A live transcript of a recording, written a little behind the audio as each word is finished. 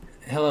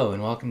Hello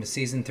and welcome to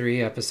Season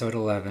 3, Episode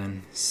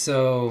 11.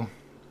 So,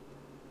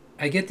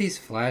 I get these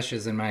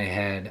flashes in my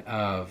head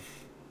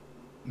of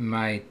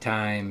my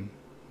time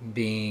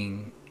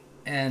being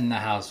in the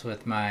house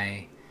with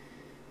my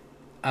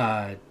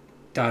uh,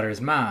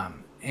 daughter's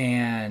mom.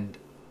 And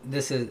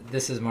this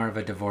is more of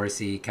a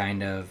divorcee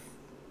kind of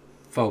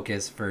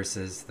focus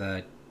versus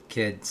the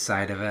kid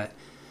side of it.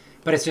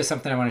 But it's just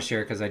something I want to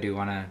share because I do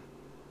want to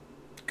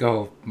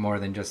go more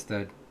than just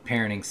the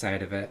parenting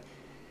side of it.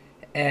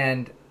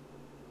 And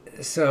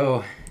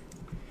so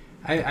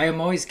I am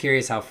always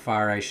curious how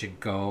far I should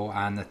go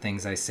on the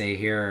things I say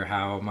here, or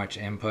how much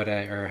input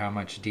or how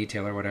much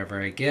detail or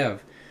whatever I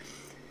give.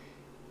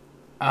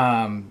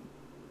 Um,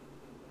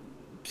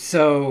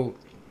 so,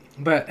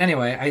 but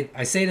anyway,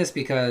 I say this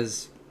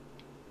because,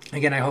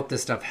 again, I hope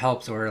this stuff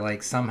helps or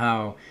like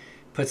somehow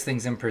puts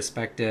things in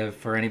perspective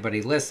for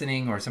anybody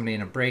listening or somebody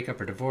in a breakup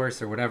or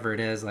divorce or whatever it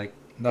is. Like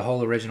the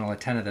whole original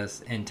intent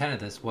of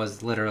this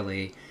was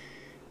literally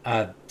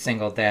a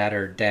single dad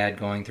or dad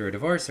going through a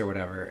divorce or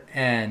whatever.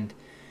 And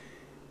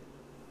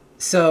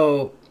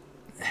so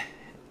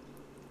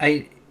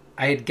I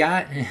had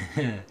got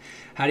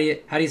how do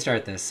you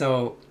start this?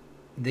 So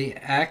the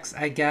ex,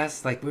 I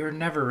guess, like we were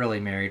never really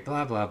married,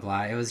 blah blah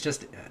blah. It was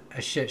just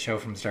a shit show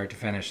from start to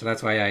finish. So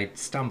that's why I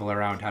stumble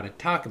around how to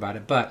talk about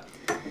it. But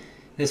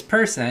this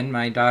person,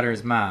 my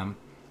daughter's mom,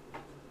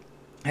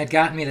 had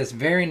gotten me this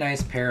very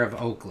nice pair of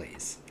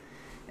Oakleys.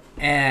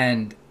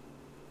 And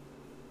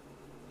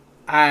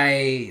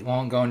I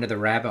won't go into the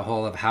rabbit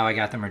hole of how I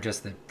got them or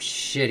just the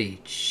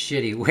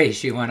shitty way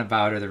she went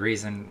about or the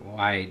reason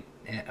why.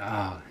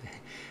 Oh,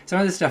 some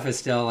of this stuff is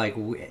still like,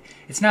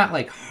 it's not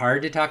like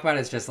hard to talk about.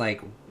 It's just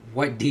like,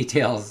 what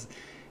details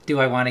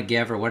do I want to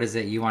give or what is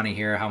it you want to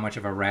hear? How much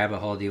of a rabbit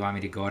hole do you want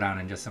me to go down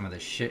and just some of the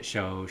shit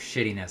show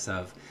shittiness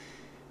of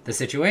the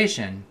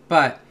situation?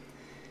 But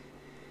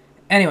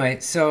anyway,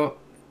 so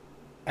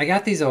I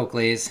got these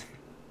Oakleys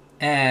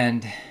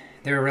and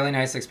they were a really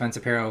nice,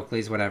 expensive pair of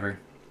Oakleys, whatever.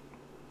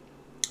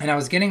 And I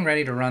was getting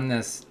ready to run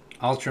this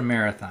ultra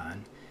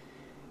marathon.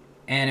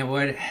 And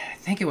I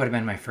think it would have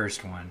been my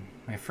first one.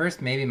 My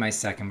first, maybe my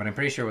second, but I'm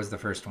pretty sure it was the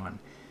first one.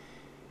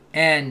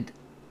 And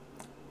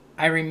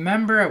I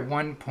remember at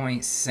one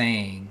point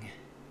saying,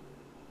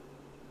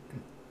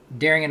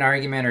 during an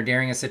argument or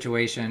during a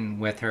situation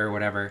with her or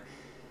whatever,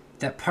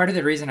 that part of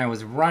the reason I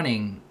was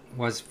running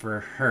was for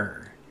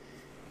her.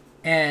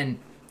 And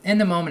in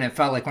the moment, it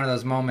felt like one of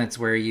those moments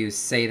where you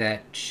say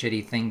that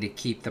shitty thing to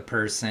keep the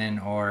person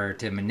or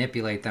to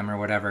manipulate them or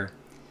whatever.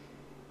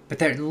 But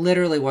that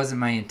literally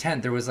wasn't my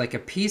intent. There was like a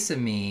piece of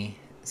me,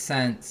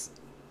 since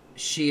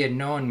she had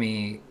known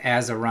me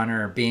as a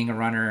runner, being a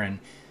runner, and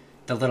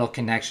the little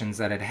connections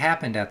that had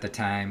happened at the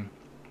time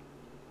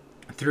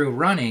through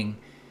running,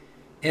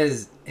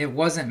 is it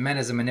wasn't meant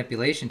as a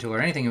manipulation tool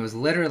or anything. It was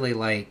literally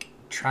like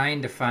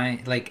trying to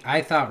find, like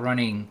I thought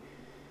running,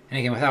 and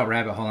again, without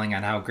rabbit holing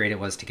on how great it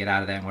was to get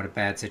out of that and what a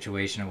bad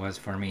situation it was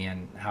for me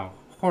and how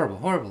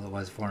horrible it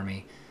was for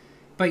me.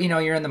 But,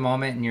 you're in the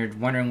moment and you're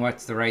wondering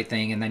what's the right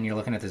thing, and then you're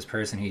looking at this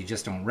person who you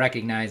just don't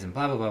recognize and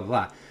blah, blah, blah,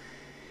 blah.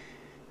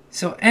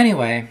 So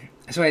anyway,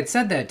 so I had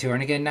said that to her,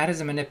 and again, not as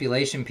a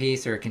manipulation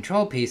piece or a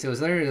control piece. It was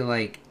literally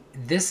like,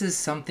 this is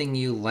something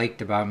you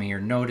liked about me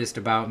or noticed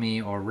about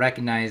me or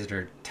recognized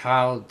or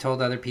told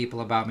other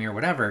people about me or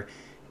whatever.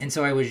 And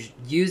so I was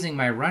using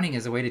my running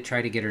as a way to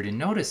try to get her to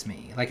notice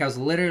me. Like I was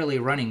literally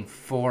running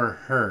for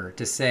her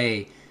to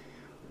say,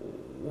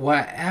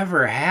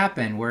 whatever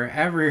happened,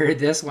 wherever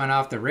this went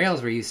off the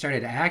rails, where you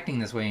started acting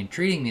this way and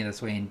treating me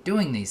this way and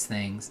doing these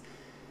things,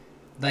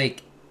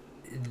 like,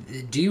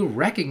 do you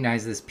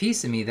recognize this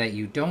piece of me that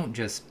you don't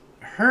just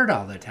hurt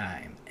all the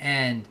time?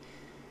 And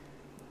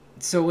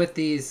so with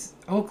these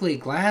Oakley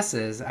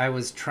glasses, I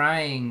was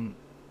going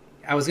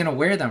to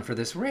wear them for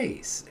this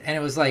race. And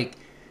it was like,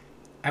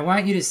 I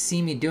want you to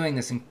see me doing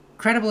this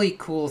incredibly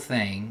cool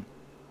thing,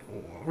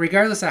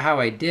 regardless of how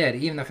I did,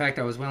 even the fact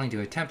I was willing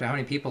to attempt it. How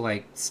many people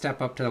like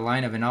step up to the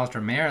line of an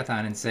ultra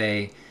marathon and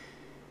say,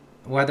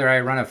 whether I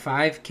run a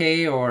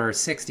 5K or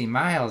 60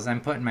 miles, I'm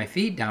putting my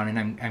feet down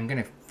and I'm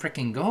going to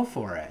freaking go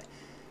for it.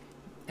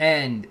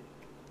 And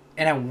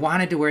I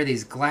wanted to wear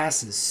these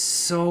glasses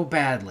so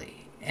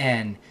badly.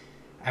 And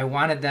I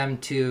wanted them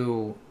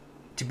to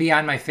be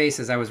on my face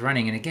as I was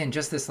running. And again,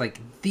 just this like,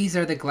 these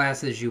are the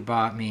glasses you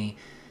bought me.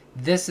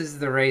 This is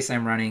the race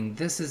I'm running.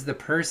 This is the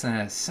person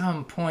at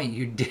some point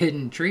you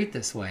didn't treat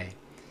this way.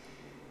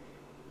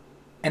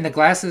 And the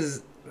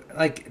glasses,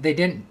 like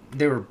they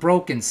were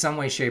broken some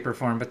way, shape, or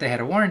form, but they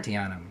had a warranty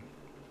on them.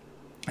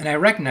 And I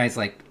recognized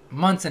like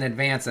months in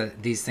advance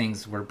that these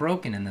things were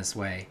broken in this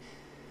way.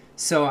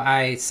 So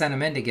I sent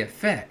them in to get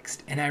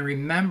fixed. And I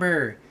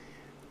remember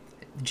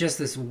just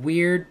this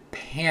weird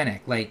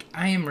panic. Like,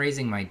 I am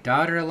raising my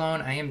daughter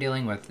alone. I am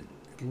dealing with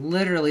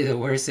literally the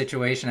worst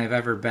situation I've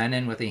ever been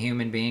in with a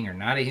human being or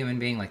not a human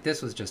being. Like,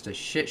 this was just a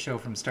shit show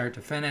from start to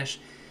finish.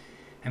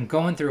 I'm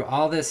going through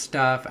all this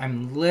stuff.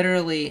 I'm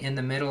literally in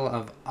the middle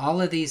of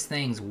all of these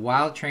things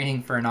while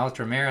training for an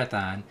ultra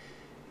marathon.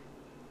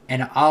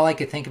 And all I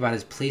could think about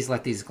is, please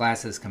let these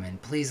glasses come in.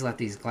 Please let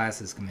these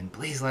glasses come in.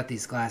 Please let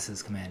these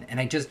glasses come in. And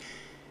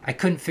I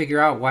couldn't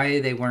figure out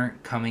why they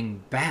weren't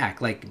coming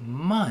back, like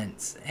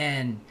months.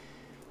 And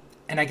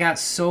I got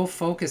so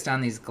focused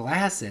on these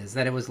glasses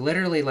that it was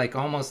literally like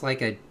almost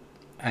like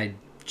a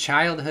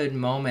childhood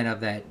moment of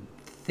that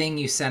thing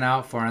you sent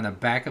out for on the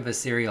back of a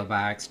cereal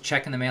box,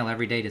 checking the mail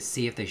every day to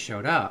see if they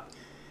showed up.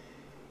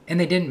 And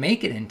they didn't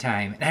make it in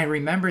time. And I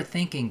remember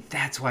thinking,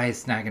 that's why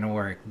it's not going to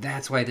work.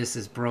 That's why this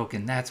is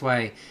broken. That's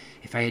why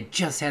if I had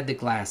just had the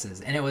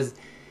glasses. And it was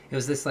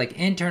this like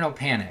internal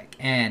panic.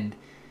 And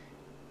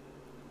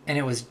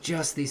it was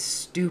just these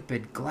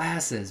stupid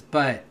glasses.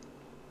 But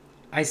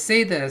I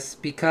say this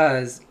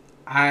because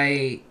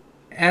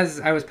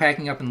as I was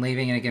packing up and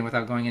leaving, and again,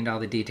 without going into all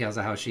the details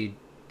of how she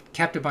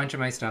kept a bunch of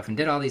my stuff and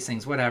did all these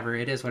things, whatever,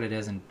 it is what it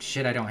is, and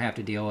shit I don't have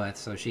to deal with,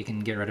 so she can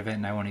get rid of it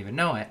and I won't even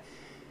know it.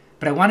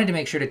 But I wanted to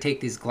make sure to take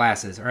these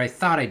glasses, or I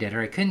thought I did, or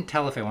I couldn't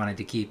tell if I wanted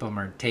to keep them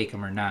or take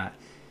them or not.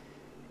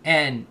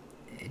 And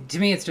to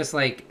me, it's just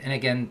like, and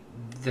again,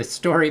 the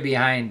story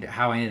behind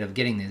how I ended up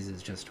getting these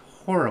is just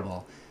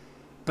horrible.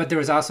 But there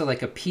was also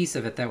like a piece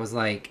of it that was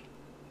like,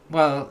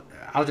 well,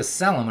 I'll just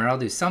sell them or I'll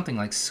do something.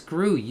 Like,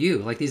 screw you.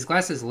 Like, these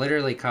glasses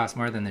literally cost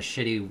more than the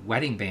shitty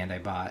wedding band I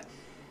bought.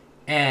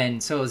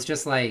 And so it was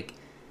just like,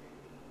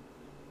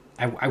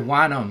 I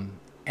want them,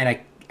 and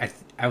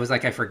I was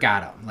like, I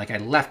forgot them. Like, I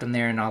left them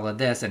there and all of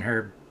this, and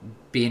her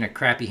being a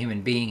crappy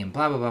human being and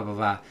blah, blah, blah, blah,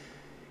 blah.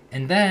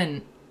 And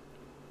then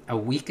a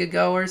week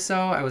ago or so,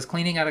 I was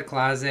cleaning out a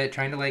closet,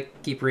 trying to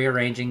like keep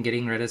rearranging,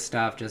 getting rid of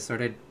stuff, just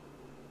sort of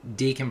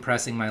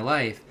decompressing my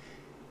life.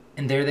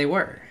 And there they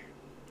were.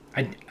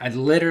 I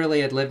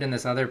literally had lived in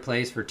this other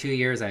place for 2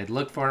 years. I had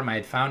looked for them. I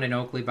had found an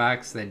Oakley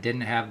box that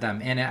didn't have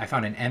them in it. I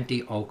found an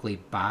empty Oakley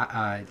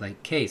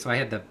case. So I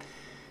had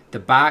the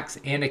box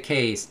and a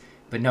case,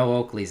 but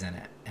no Oakleys in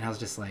it. And I was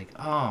just like,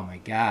 oh my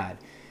God.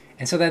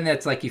 And so then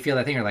that's like, you feel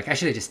that thing. You're like, I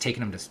should have just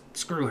taken them to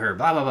screw her,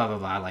 blah, blah, blah, blah,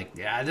 blah. Like,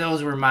 yeah,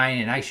 those were mine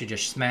and I should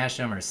just smash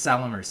them or sell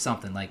them or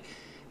something. Like,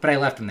 but I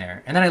left them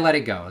there. And then I let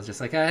it go. I was just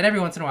like, and every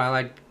once in a while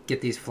I'd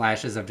get these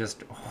flashes of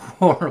just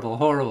horrible,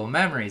 horrible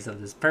memories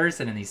of this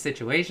person and these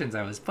situations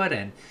I was put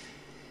in.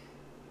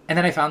 And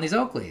then I found these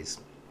Oakleys.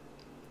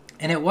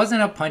 And it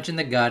wasn't a punch in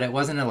the gut. It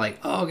wasn't a like,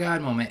 oh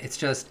God moment. It's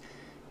just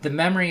the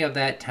memory of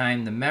that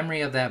time, the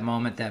memory of that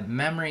moment, that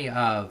memory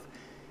of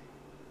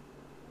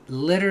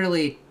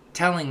literally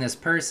telling this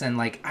person,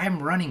 like,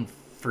 I'm running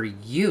for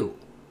you.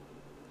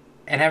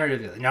 And having to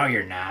be like, no,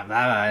 you're not,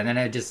 blah, blah. And then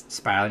I just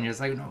spiral, and you're just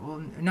like,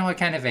 no, I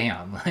kind of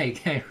am.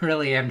 Like, I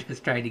really am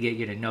just trying to get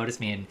you to notice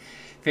me and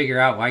figure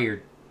out why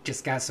you're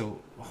just got so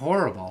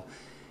horrible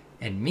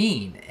and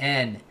mean.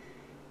 And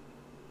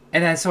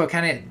then so it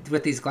kind of,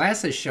 with these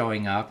glasses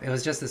showing up, it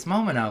was just this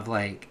moment of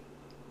like,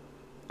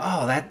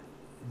 oh,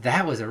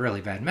 that was a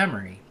really bad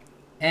memory.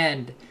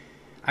 And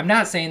I'm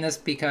not saying this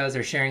because,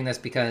 or sharing this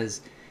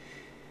because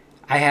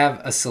I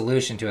have a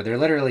solution to it. They're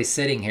literally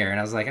sitting here, and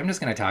I was like, I'm just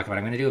going to talk about it.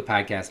 I'm going to do a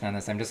podcast on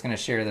this. I'm just going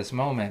to share this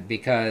moment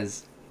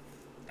because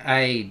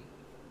I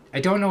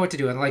don't know what to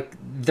do. And like,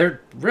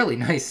 they're really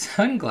nice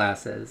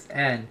sunglasses,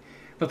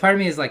 but part of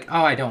me is like,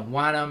 oh, I don't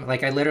want them.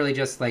 Like, I literally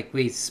just like,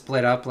 we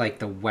split up like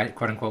the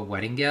quote unquote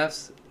wedding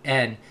gifts,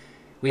 and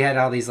we had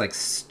all these like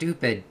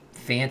stupid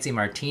fancy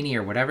martini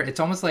or whatever. It's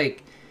almost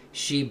like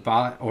she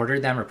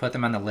ordered them or put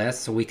them on the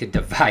list so we could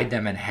divide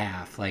them in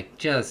half. Like,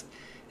 just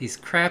these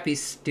crappy,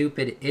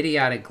 stupid,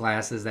 idiotic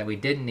glasses that we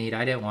didn't need,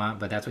 I didn't want,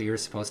 but that's what you were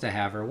supposed to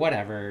have, or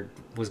whatever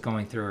was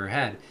going through her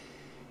head.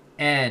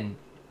 And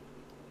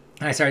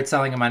I started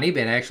selling them on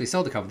eBay, and I actually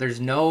sold a couple.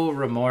 There's no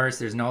remorse.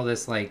 There's no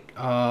this like,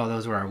 oh,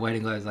 those were our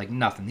wedding glasses. Like,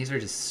 nothing. These are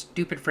just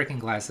stupid freaking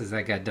glasses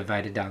that got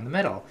divided down the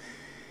middle.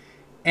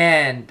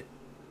 And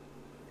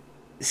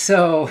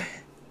so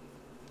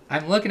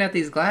I'm looking at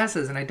these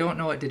glasses, and I don't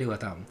know what to do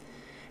with them.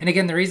 And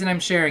again, the reason I'm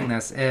sharing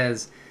this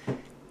is,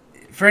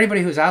 for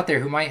anybody who's out there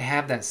who might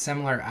have that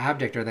similar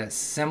object or that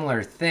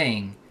similar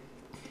thing,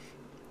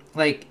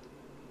 like,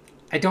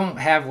 I don't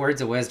have words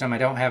of wisdom. I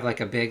don't have like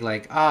a big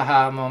like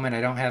aha moment.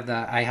 I don't have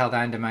I held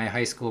on to my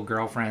high school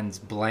girlfriend's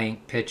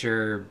blank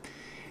picture,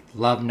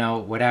 love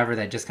note, whatever,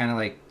 that just kind of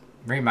like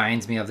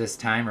reminds me of this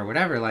time or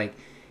whatever. Like,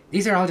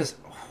 these are all just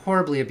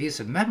horribly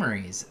abusive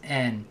memories,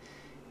 and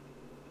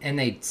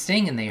they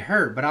sting and they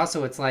hurt, but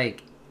also it's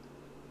like,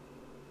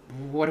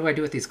 what do I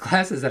do with these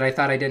glasses that I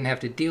thought I didn't have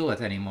to deal with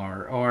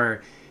anymore?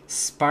 Or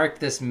sparked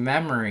this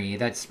memory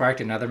that sparked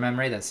another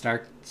memory that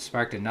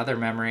sparked another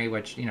memory,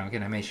 which, you know,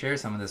 again, I may share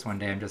some of this one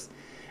day.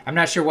 I'm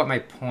not sure what my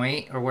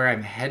point or where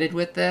I'm headed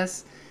with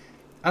this,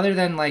 other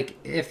than like,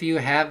 if you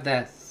have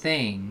that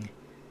thing,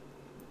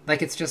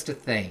 like, it's just a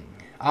thing.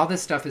 All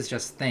this stuff is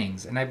just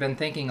things. And I've been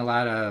thinking a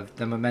lot of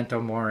the memento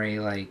mori,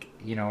 like,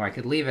 you know, I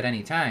could leave at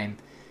any time.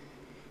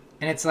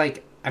 And it's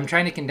like, I'm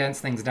trying to condense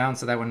things down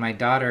so that when my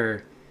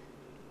daughter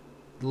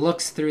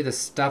looks through the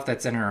stuff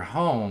that's in her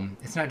home,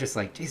 it's not just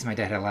like, geez, my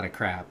dad had a lot of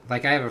crap.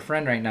 Like, I have a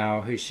friend right now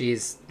who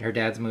her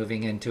dad's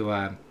moving into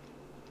a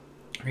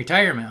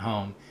retirement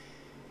home,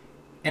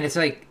 and it's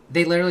like,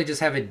 they literally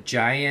just have a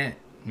giant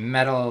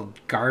metal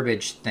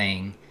garbage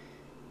thing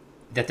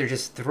that they're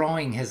just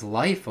throwing his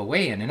life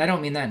away in. And I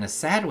don't mean that in a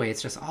sad way.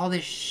 It's just all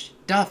this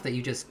stuff that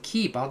you just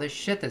keep, all this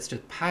shit that's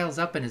just piles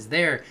up and is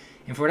there,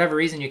 and for whatever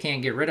reason you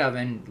can't get rid of.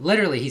 And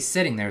literally he's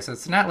sitting there, so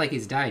it's not like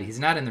he's died. He's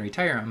not in the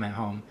retirement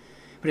home,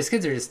 but his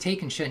kids are just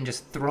taking shit and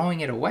just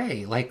throwing it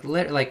away. Like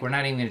we're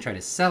not even going to try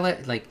to sell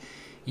it. Like,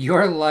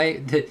 your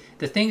life,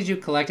 the things you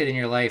collected in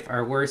your life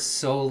are worth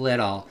so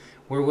little.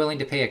 We're willing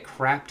to pay a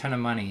crap ton of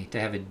money to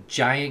have a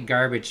giant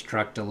garbage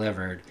truck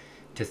delivered,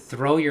 to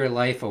throw your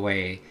life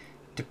away,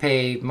 to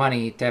pay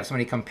money to have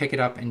somebody come pick it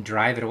up and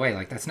drive it away.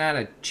 Like, that's not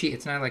a cheap,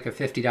 it's not like a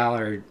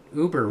 $50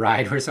 Uber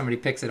ride where somebody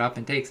picks it up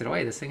and takes it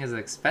away. This thing is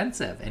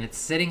expensive, and it's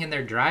sitting in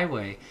their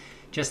driveway.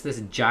 Just this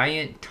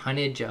giant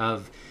tonnage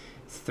of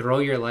throw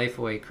your life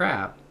away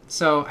crap.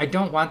 So I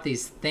don't want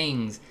these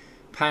things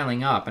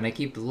piling up, and I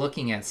keep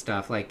looking at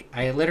stuff. Like,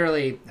 I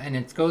literally, and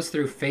it goes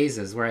through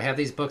phases where I have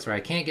these books where I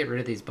can't get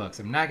rid of these books.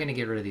 I'm not going to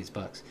get rid of these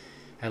books.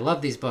 I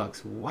love these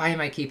books. Why am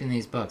I keeping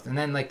these books? And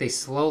then, like, they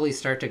slowly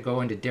start to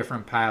go into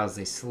different piles.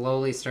 They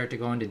slowly start to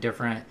go into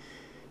different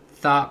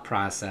thought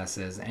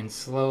processes, and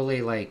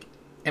slowly, like,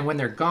 and when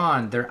they're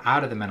gone, they're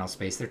out of the mental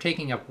space. They're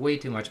taking up way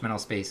too much mental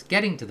space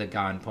getting to the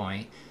gone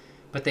point,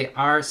 but they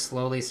are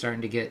slowly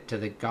starting to get to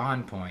the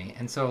gone point.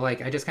 And so,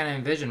 like, I just kind of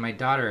envision my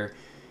daughter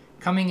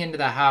coming into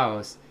the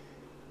house,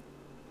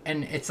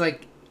 and it's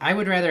like, I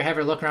would rather have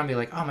her look around and be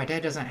like, oh, my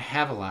dad doesn't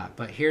have a lot,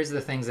 but here's the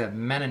things that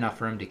meant enough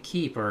for him to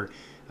keep, or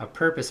a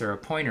purpose or a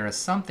point or a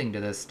something to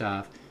this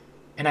stuff.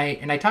 And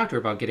I talked to her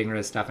about getting rid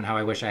of stuff and how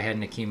I wish I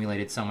hadn't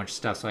accumulated so much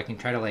stuff, so I can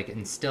try to, like,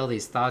 instill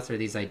these thoughts or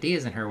these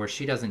ideas in her where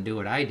she doesn't do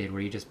what I did,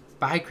 where you just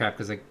buy crap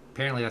because, like,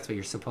 apparently that's what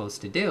you're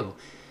supposed to do.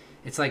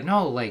 It's like,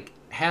 no, like,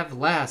 have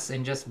less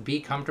and just be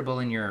comfortable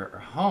in your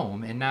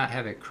home and not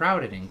have it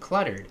crowded and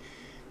cluttered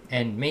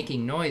and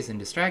making noise and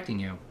distracting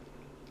you.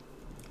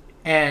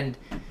 And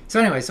so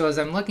anyway, so as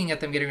I'm looking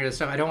at them getting rid of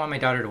stuff, I don't want my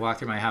daughter to walk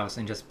through my house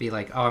and just be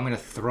like, oh, I'm going to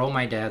throw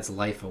my dad's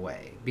life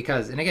away.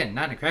 Because, and again,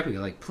 not in a crappy way,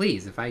 like,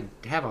 please, if I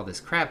have all this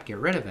crap, get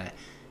rid of it.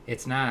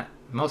 It's not,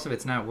 most of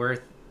it's not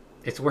worth,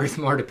 it's worth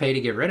more to pay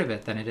to get rid of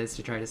it than it is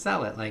to try to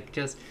sell it. Like,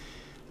 just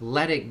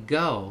let it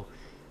go.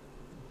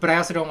 But I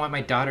also don't want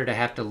my daughter to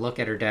have to look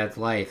at her dad's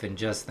life and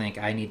just think,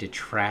 I need to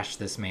trash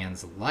this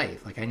man's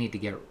life. Like, I need to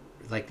get,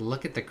 like,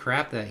 look at the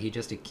crap that he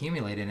just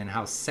accumulated and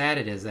how sad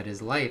it is that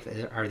his life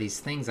are these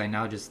things I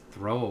now just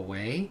throw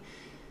away.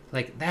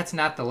 Like, that's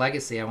not the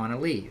legacy I want to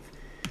leave.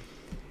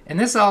 And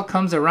this all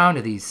comes around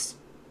to these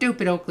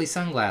stupid Oakley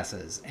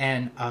sunglasses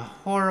and a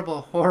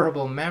horrible,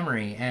 horrible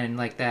memory, and,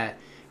 like, that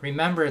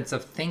remembrance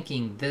of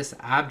thinking this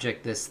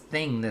object, this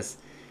thing, this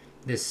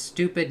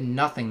stupid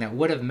nothing that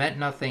would have meant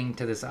nothing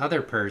to this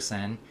other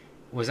person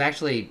was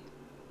actually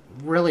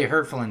really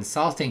hurtful and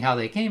insulting how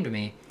they came to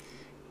me.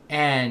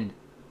 And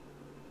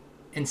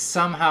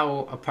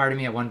somehow a part of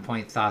me at one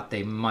point thought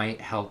they might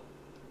help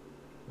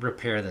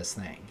repair this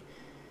thing.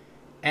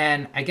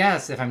 And I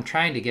guess if I'm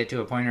trying to get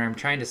to a point where I'm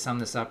trying to sum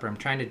this up, or I'm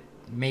trying to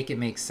make it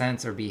make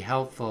sense or be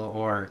helpful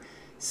or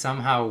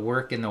somehow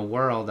work in the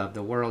world of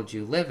the world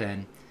you live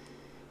in,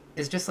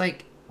 is just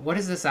like, what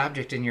is this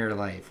object in your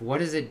life?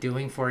 What is it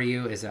doing for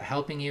you? Is it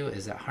helping you?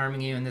 Is it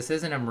harming you? And this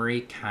isn't a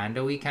Marie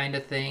Kondo-y kind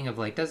of thing of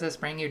like, does this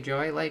bring you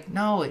joy? Like,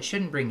 no, it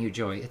shouldn't bring you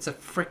joy. It's a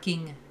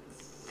freaking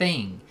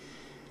thing.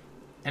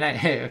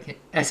 And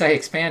as I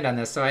expand on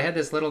this, so I had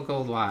this little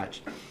gold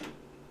watch.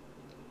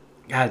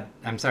 God,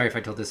 I'm sorry if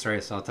I told this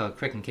story, so I'll tell it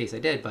quick in case I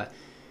did, but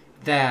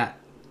that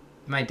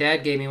my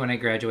dad gave me when I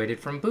graduated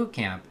from boot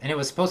camp. And it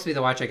was supposed to be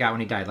the watch I got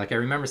when he died. Like, I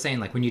remember saying,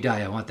 like, when you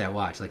die, I want that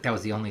watch. Like, that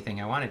was the only thing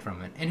I wanted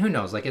from it. And who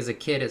knows, like, as a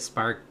kid, it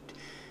sparked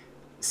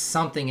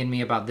something in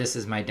me about this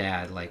is my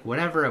dad. Like,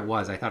 whatever it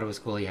was, I thought it was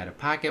cool. He had a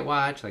pocket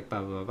watch, like,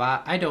 blah, blah, blah,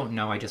 blah. I don't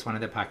know. I just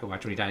wanted the pocket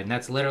watch when he died. And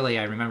that's literally,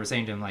 I remember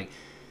saying to him, like,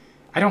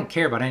 I don't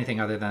care about anything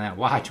other than that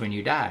watch when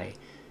you die.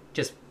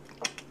 Just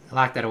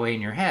lock that away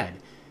in your head.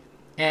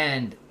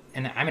 And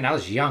I mean, I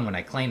was young when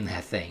I claimed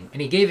that thing.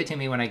 And he gave it to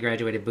me when I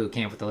graduated boot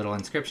camp with a little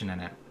inscription in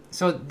it.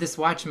 So this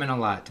watch meant a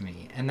lot to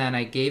me. And then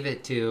I gave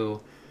it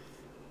to,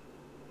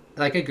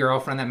 like, a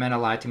girlfriend that meant a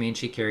lot to me, and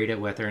she carried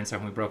it with her and stuff.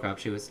 When we broke up,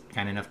 she was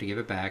kind enough to give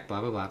it back,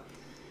 blah, blah, blah.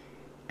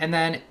 And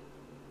then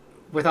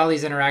with all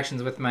these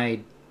interactions with my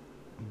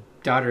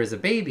daughter as a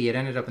baby, it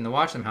ended up in the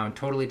watch somehow and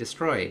totally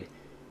destroyed.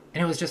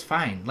 And it was just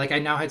fine. Like, I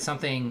now had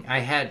something I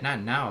had,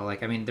 not now,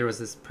 like, I mean, there was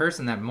this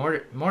person that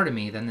more to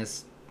me than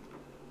this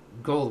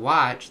gold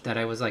watch that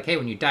I was like, hey,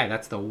 when you die,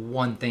 that's the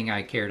one thing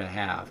I care to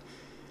have.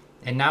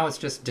 And now it's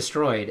just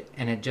destroyed,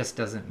 and it just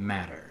doesn't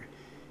matter.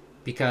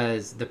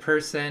 Because the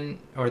person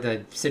or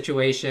the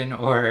situation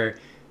or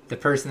the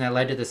person that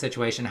led to the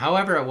situation,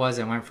 however it was,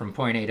 it went from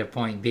point A to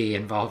point B,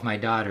 involved my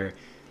daughter,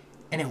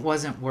 and it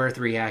wasn't worth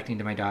reacting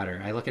to my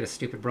daughter. I look at a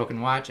stupid broken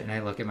watch, and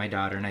I look at my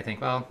daughter, and I think,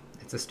 well,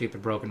 it's a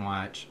stupid broken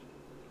watch.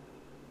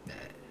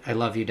 I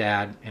love you,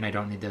 Dad, and I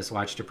don't need this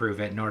watch to prove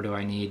it, nor do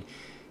I need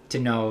to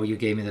know you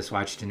gave me this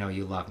watch to know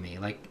you love me.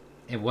 Like,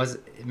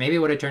 maybe it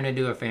would have turned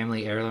into a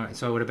family heirloom,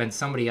 so it would have been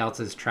somebody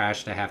else's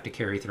trash to have to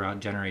carry throughout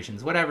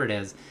generations. Whatever it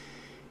is,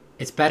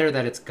 it's better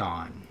that it's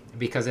gone.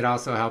 because it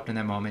also helped in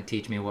that moment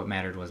teach me what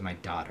mattered was my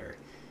daughter.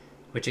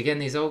 Which again,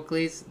 these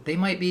Oakleys, they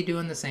might be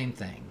doing the same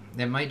thing.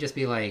 They might just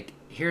be like,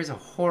 here's a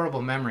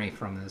horrible memory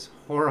from this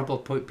horrible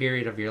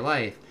period of your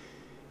life,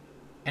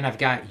 and I've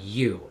got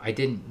you. I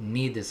didn't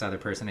need this other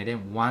person. I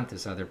didn't want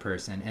this other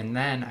person. And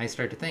then I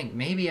start to think,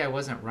 maybe I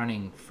wasn't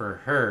running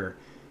for her.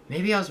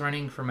 Maybe I was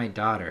running for my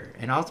daughter.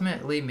 And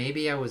ultimately,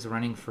 maybe I was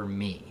running for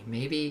me.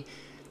 Maybe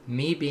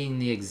me being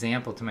the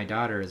example to my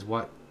daughter is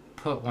what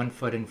put one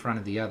foot in front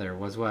of the other,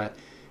 was what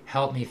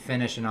helped me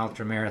finish an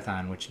ultra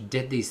marathon, which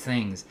did these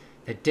things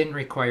that didn't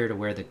require to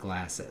wear the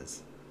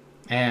glasses.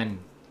 And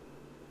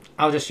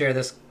I'll just share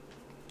this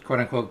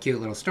quote unquote cute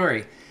little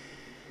story.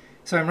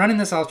 So I'm running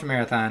this ultra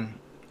marathon,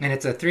 and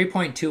it's a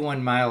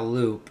 3.21 mile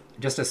loop,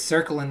 just a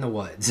circle in the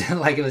woods.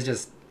 Like it was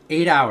just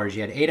 8 hours.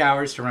 You had 8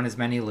 hours to run as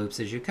many loops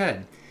as you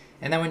could.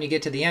 And then when you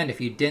get to the end,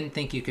 if you didn't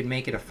think you could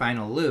make it a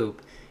final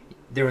loop,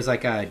 there was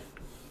like a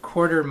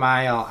quarter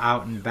mile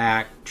out and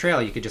back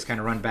trail you could just kind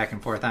of run back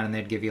and forth on, and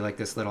they'd give you like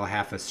this little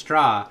half a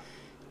straw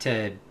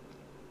to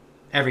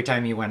every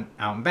time you went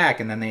out and back.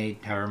 And then they,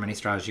 however many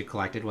straws you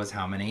collected was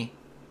how many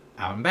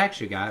out and backs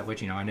you got,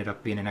 which, ended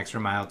up being an extra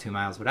mile, 2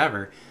 miles,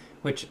 whatever,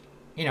 which,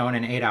 in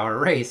an 8 hour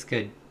race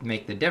could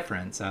make the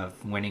difference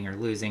of winning or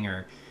losing,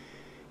 or,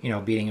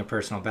 beating a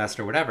personal best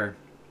or whatever.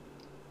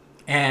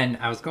 And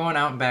I was going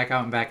out and back,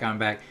 out and back, out and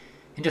back,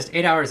 and just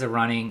 8 hours of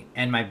running,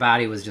 and my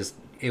body was just,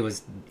 it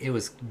was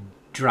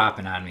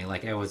dropping on me.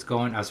 Like I was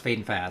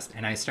fading fast,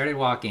 and I started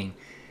walking,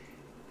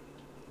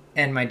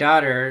 and my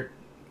daughter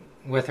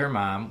with her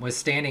mom was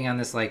standing on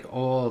this like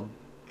old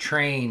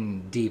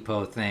train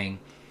depot thing.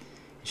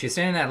 She was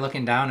standing there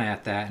looking down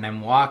at that, and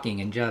I'm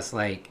walking, and just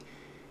like,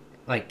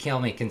 kill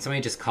me. Can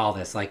somebody just call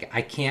this? Like,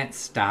 I can't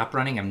stop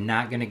running. I'm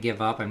not going to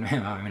give up.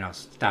 I'll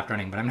stop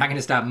running, but I'm not going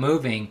to stop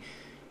moving.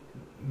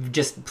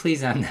 Just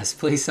please end this.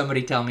 Please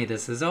somebody tell me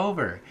this is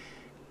over.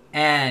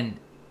 And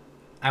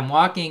I'm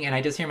walking, and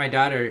I just hear my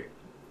daughter,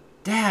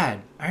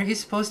 Dad, aren't you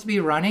supposed to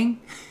be running?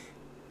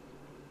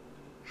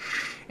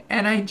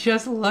 And I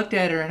just looked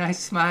at her, and I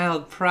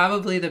smiled.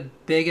 Probably the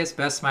biggest,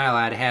 best smile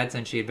I'd had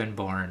since she had been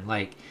born.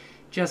 Like,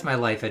 just my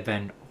life had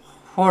been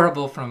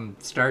horrible from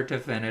start to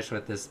finish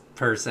with this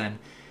person,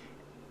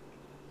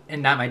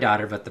 and not my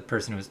daughter, but the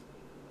person who was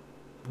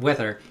with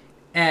her.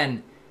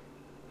 And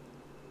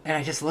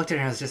I just looked at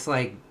her, and I was just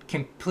like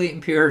complete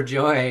and pure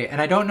joy.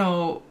 And I don't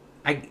know,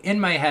 in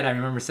my head I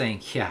remember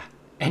saying yeah,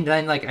 and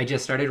then like I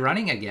just started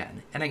running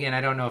again. And again,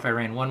 I don't know if I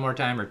ran one more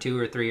time or 2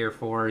 or 3 or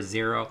 4 or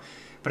 0,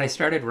 but I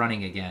started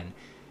running again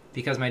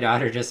because my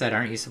daughter just said,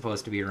 aren't you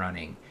supposed to be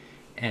running?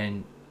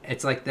 And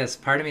it's like this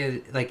part of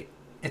me, like,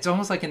 it's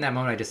almost like in that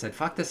moment I just said,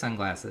 fuck the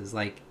sunglasses.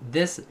 Like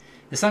the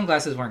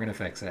sunglasses weren't going to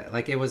fix it.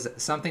 Like it was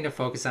something to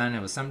focus on.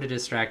 It was something to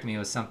distract me. It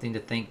was something to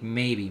think,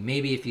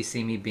 maybe if you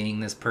see me being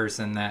this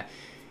person that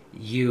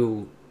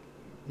you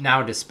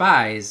now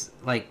despise,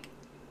 like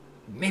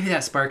maybe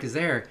that spark is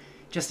there.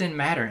 It just didn't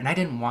matter. And I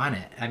didn't want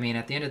it. I mean,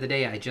 at the end of the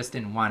day, I just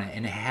didn't want it.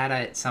 And had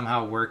I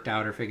somehow worked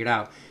out or figured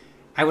out,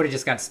 I would have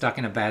just got stuck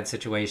in a bad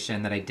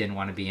situation that I didn't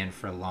want to be in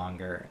for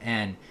longer.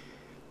 And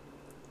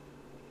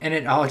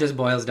it all just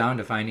boils down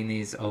to finding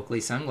these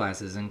Oakley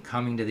sunglasses and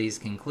coming to these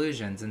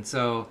conclusions. And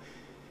so,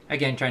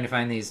 again, trying to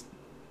find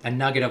a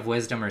nugget of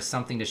wisdom or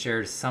something to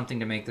share, something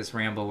to make this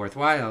ramble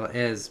worthwhile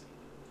is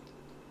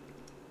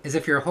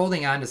if you're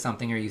holding on to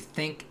something, or you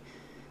think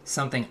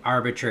something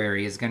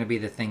arbitrary is going to be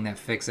the thing that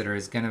fix it, or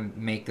is going to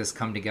make this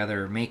come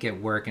together, or make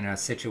it work in a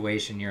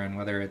situation you're in,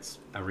 whether it's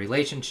a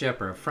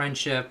relationship or a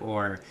friendship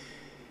or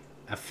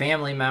a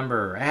family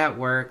member or at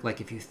work.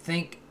 Like if you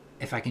think,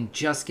 if I can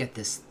just get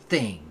this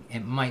thing,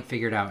 it might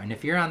figure it out. And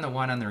if you're on the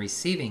one on the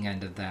receiving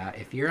end of that,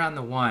 if you're on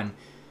the one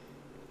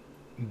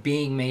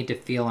being made to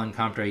feel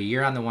uncomfortable,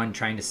 you're on the one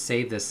trying to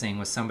save this thing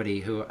with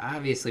somebody who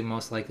obviously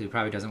most likely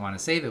probably doesn't want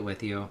to save it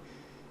with you,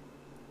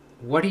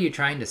 what are you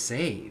trying to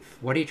save?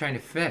 What are you trying to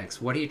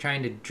fix? What are you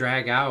trying to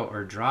drag out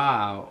or draw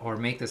out or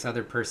make this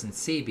other person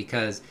see?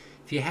 Because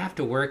if you have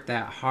to work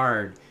that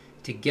hard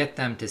to get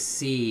them to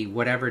see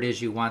whatever it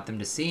is you want them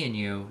to see in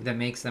you that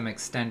makes them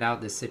extend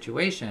out this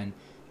situation,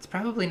 it's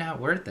probably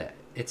not worth it.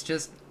 It's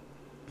just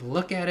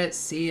look at it,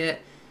 see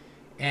it.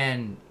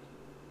 And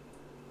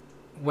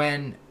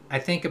when I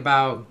think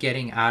about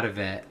getting out of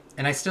it,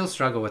 and I still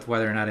struggle with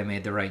whether or not I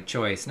made the right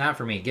choice. Not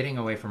for me. Getting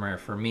away from her,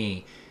 for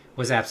me,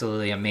 was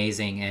absolutely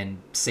amazing and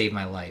saved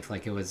my life.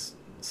 Like, it was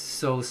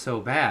so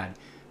bad.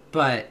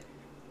 But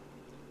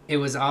it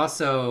was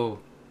also,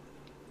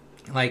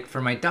 like,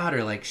 for my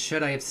daughter, like,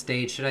 should I have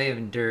stayed? Should I have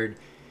endured?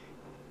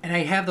 And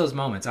I have those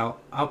moments. I'll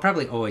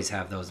probably always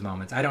have those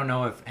moments. I don't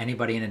know if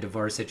anybody in a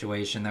divorce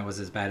situation that was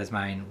as bad as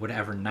mine would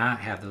ever not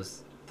have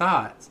those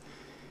thoughts.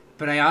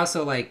 But I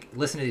also, like,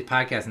 listen to these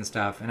podcasts and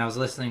stuff, and I was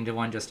listening to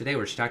one just today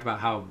where she talked about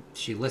how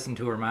she listened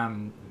to her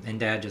mom and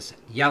dad just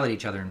yell at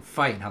each other and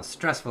fight, and how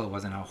stressful it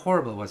was and how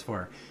horrible it was for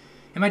her.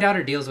 And my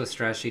daughter deals with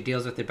stress. She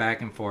deals with it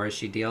back and forth.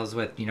 She deals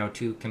with,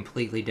 2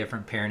 completely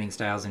different parenting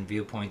styles and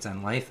viewpoints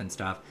on life and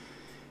stuff.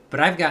 But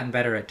I've gotten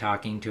better at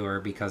talking to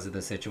her because of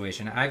the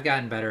situation. I've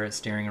gotten better at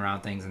steering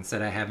around things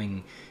instead of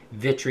having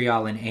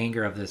vitriol and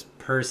anger of this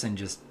person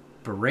just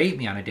berate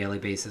me on a daily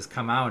basis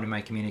come out in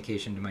my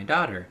communication to my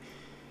daughter.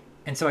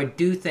 And so I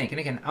do think, and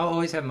again, I'll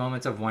always have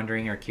moments of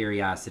wondering or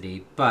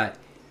curiosity, but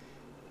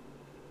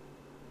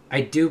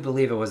I do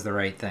believe it was the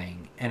right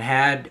thing. And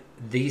had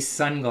these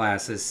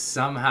sunglasses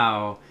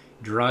somehow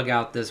drug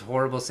out this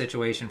horrible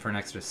situation for an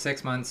extra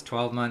 6 months,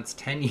 12 months,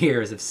 10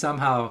 years, if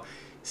somehow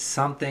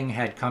something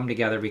had come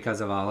together because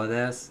of all of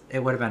this,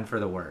 it would have been for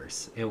the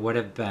worse. It would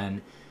have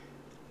been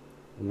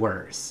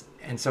worse.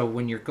 And so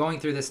when you're going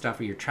through this stuff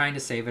or you're trying to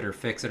save it or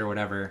fix it or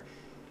whatever,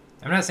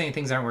 I'm not saying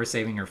things aren't worth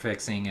saving or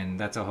fixing, and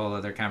that's a whole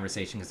other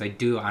conversation, because I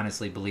do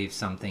honestly believe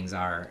some things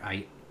are.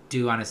 I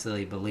do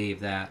honestly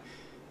believe that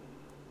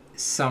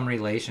some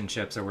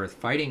relationships are worth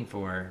fighting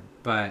for,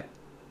 but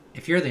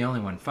if you're the only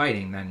one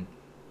fighting, then,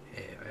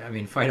 I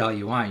mean, fight all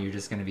you want. You're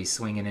just going to be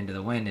swinging into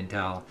the wind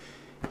until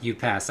you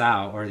pass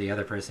out, or the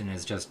other person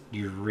is just,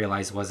 you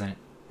realize wasn't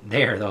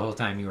there the whole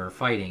time you were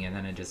fighting, and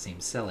then it just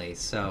seems silly.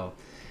 So,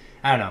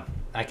 I don't know.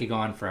 I could go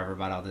on forever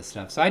about all this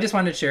stuff. So I just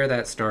wanted to share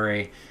that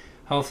story.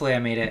 Hopefully I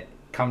made it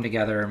come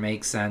together or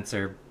make sense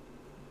or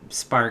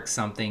spark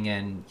something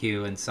in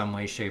you in some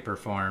way, shape, or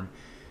form.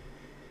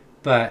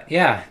 But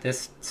yeah,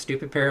 this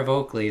stupid pair of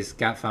Oakleys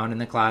got found in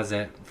the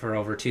closet for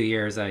over 2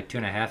 years,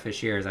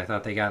 2.5-ish years. I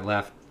thought they got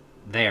left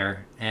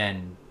there,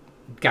 and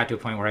got to a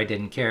point where I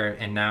didn't care.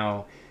 And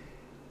now,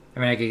 I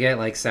mean, I could get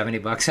like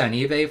 $70 on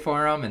eBay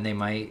for them, and they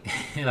might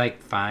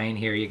like, fine,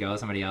 here you go.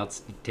 Somebody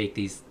else take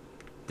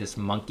this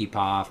monkey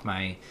paw off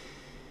my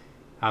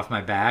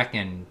back,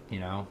 and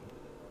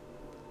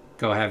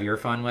go have your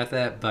fun with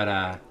it.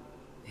 But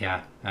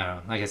yeah, I don't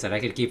know. Like I said, I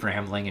could keep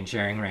rambling and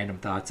sharing random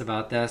thoughts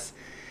about this,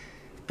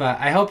 but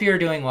I hope you're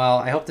doing well.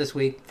 I hope this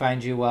week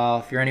finds you well.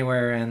 If you're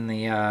anywhere in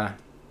the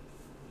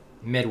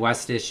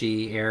Midwest-ish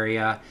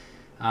area,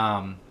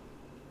 I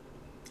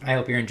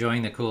hope you're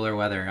enjoying the cooler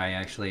weather. I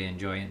actually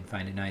enjoy it and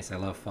find it nice. I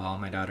love fall.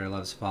 My daughter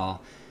loves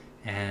fall.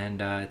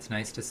 And it's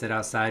nice to sit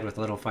outside with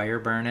a little fire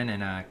burning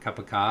and a cup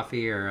of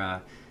coffee or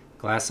a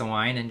glass of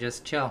wine and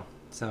just chill.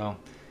 So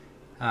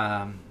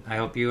I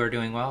hope you are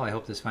doing well. I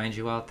hope this finds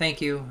you well.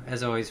 Thank you,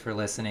 as always, for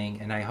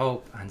listening. And I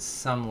hope on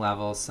some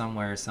level,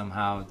 somewhere,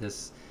 somehow,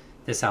 this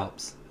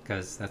helps,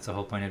 because that's the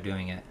whole point of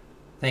doing it.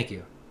 Thank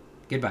you.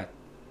 Goodbye.